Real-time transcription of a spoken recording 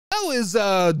NFL is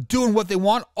doing what they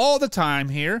want all the time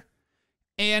here.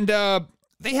 And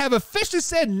they have officially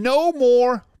said no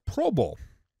more Pro Bowl.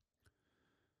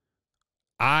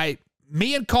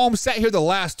 Me and Combs sat here the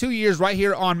last 2 years right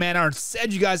here on Man Hour and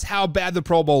said you guys how bad the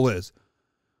Pro Bowl is.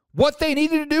 What they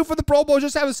needed to do for the Pro Bowl is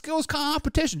just have a skills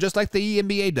competition, just like the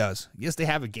NBA does. Yes, they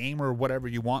have a game or whatever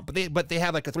you want, but they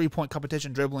have like a 3-point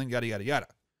competition, dribbling, yada, yada, yada.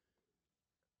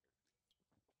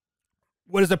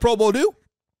 What does the Pro Bowl do?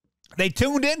 They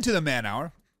tuned into the Man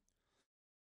Hour.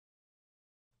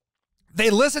 They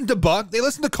listened to Buck. They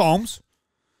listened to Combs.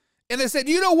 And they said,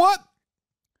 you know what?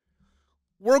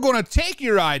 We're going to take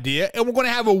your idea and we're going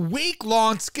to have a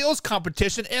week-long skills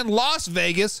competition in Las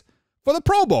Vegas for the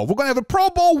Pro Bowl. We're going to have a Pro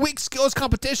Bowl week skills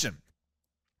competition.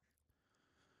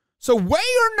 So way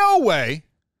or no way,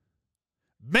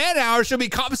 Man Hour should be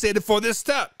compensated for this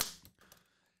stuff.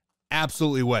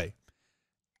 Absolutely way.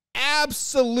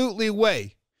 Absolutely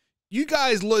way. You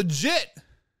guys legit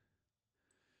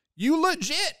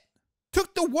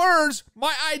took the words,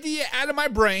 my idea out of my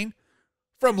brain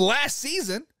from last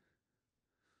season,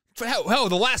 hell,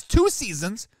 the last 2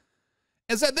 seasons,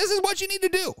 and said, this is what you need to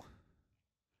do.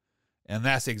 And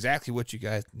that's exactly what you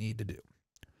guys need to do.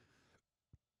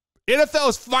 NFL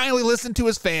has finally listened to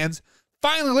his fans,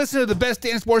 finally listened to the best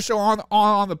damn sports show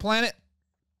on the planet,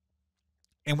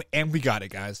 and we got it,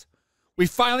 guys. We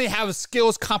finally have a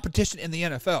skills competition in the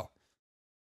NFL.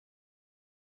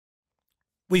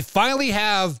 We finally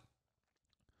have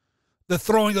the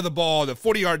throwing of the ball, the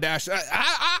 40-yard dash.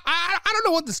 I don't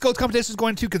know what the skills competition is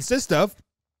going to consist of.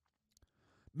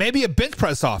 Maybe a bench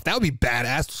press off. That would be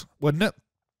badass, wouldn't it?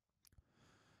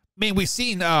 I mean, we've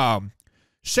seen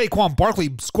Saquon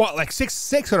Barkley squat like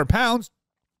 600 pounds.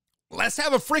 Let's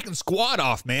have a freaking squat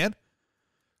off, man.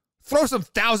 Throw some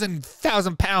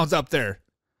thousand pounds up there.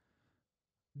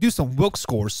 Do some Wilk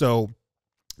scores. So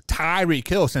Tyreek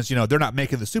Hill, since they're not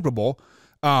making the Super Bowl,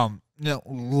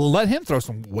 let him throw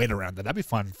some weight around that. That'd be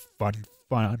fun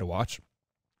to watch.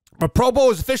 But Pro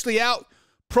Bowl is officially out.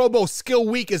 Pro Bowl Skill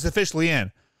Week is officially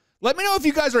in. Let me know if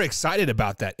you guys are excited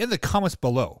about that in the comments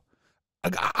below.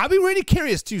 I'll be really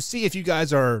curious to see if you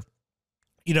guys are,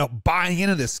 buying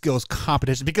into this skills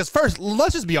competition. Because first,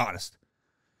 let's just be honest.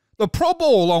 The Pro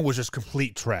Bowl alone was just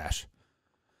complete trash.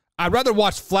 I'd rather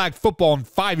watch flag football and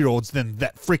 5-year-olds than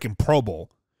that freaking Pro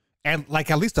Bowl. And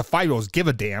at least the 5-year-olds give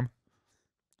a damn.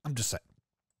 I'm just saying.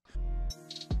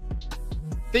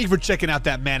 Thank you for checking out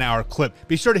that Man Hour clip.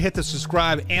 Be sure to hit the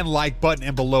subscribe and like button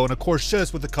and below, and of course share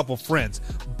this with a couple friends.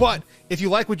 But if you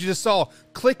like what you just saw,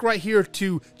 click right here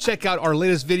to check out our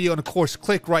latest video, and of course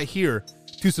click right here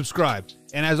to subscribe.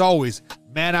 And as always,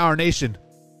 Man Hour Nation,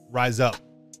 rise up.